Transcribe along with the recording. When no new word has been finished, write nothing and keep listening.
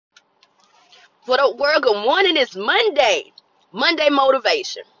For the world, good morning. It's Monday. Monday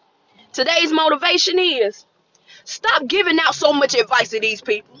motivation. Today's motivation is stop giving out so much advice to these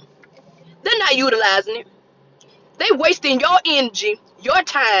people. They're not utilizing it. They wasting your energy, your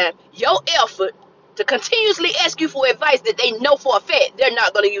time, your effort to continuously ask you for advice that they know for a fact they're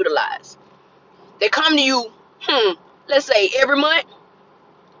not going to utilize. They come to you, let's say every month.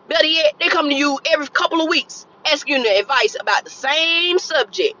 Better yet, they come to you every couple of weeks asking you the advice about the same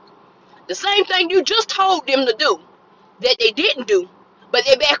subject. The same thing you just told them to do that they didn't do, but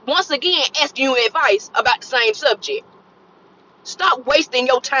they're back once again asking you advice about the same subject. Stop wasting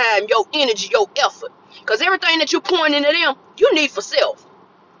your time, your energy, your effort. Because everything that you're pouring into them, you need for self.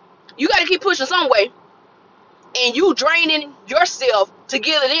 You got to keep pushing some way. And you draining yourself to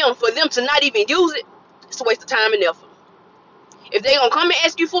give to them for them to not even use it, it's a waste of time and effort. If they going to come and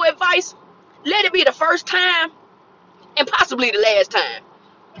ask you for advice, let it be the first time and possibly the last time.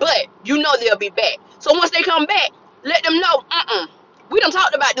 But you know they'll be back. So once they come back, let them know, we done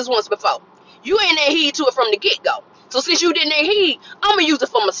talked about this once before. You ain't in heed to it from the get-go. So since you didn't heed, I'm going to use it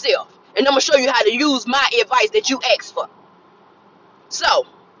for myself. And I'm going to show you how to use my advice that you asked for. So,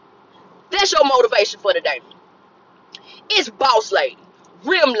 that's your motivation for today. It's boss lady,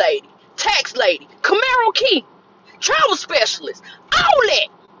 rim lady, tax lady, Camaro key, travel specialist, all that.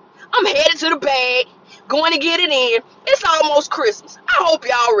 I'm headed to the bag, going to get it in. It's almost Christmas. I hope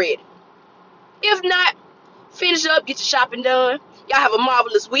y'all ready. If not, finish up, get your shopping done. Y'all have a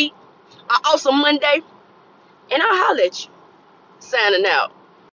marvelous week. An awesome Monday. And I'll holler at you. Signing out.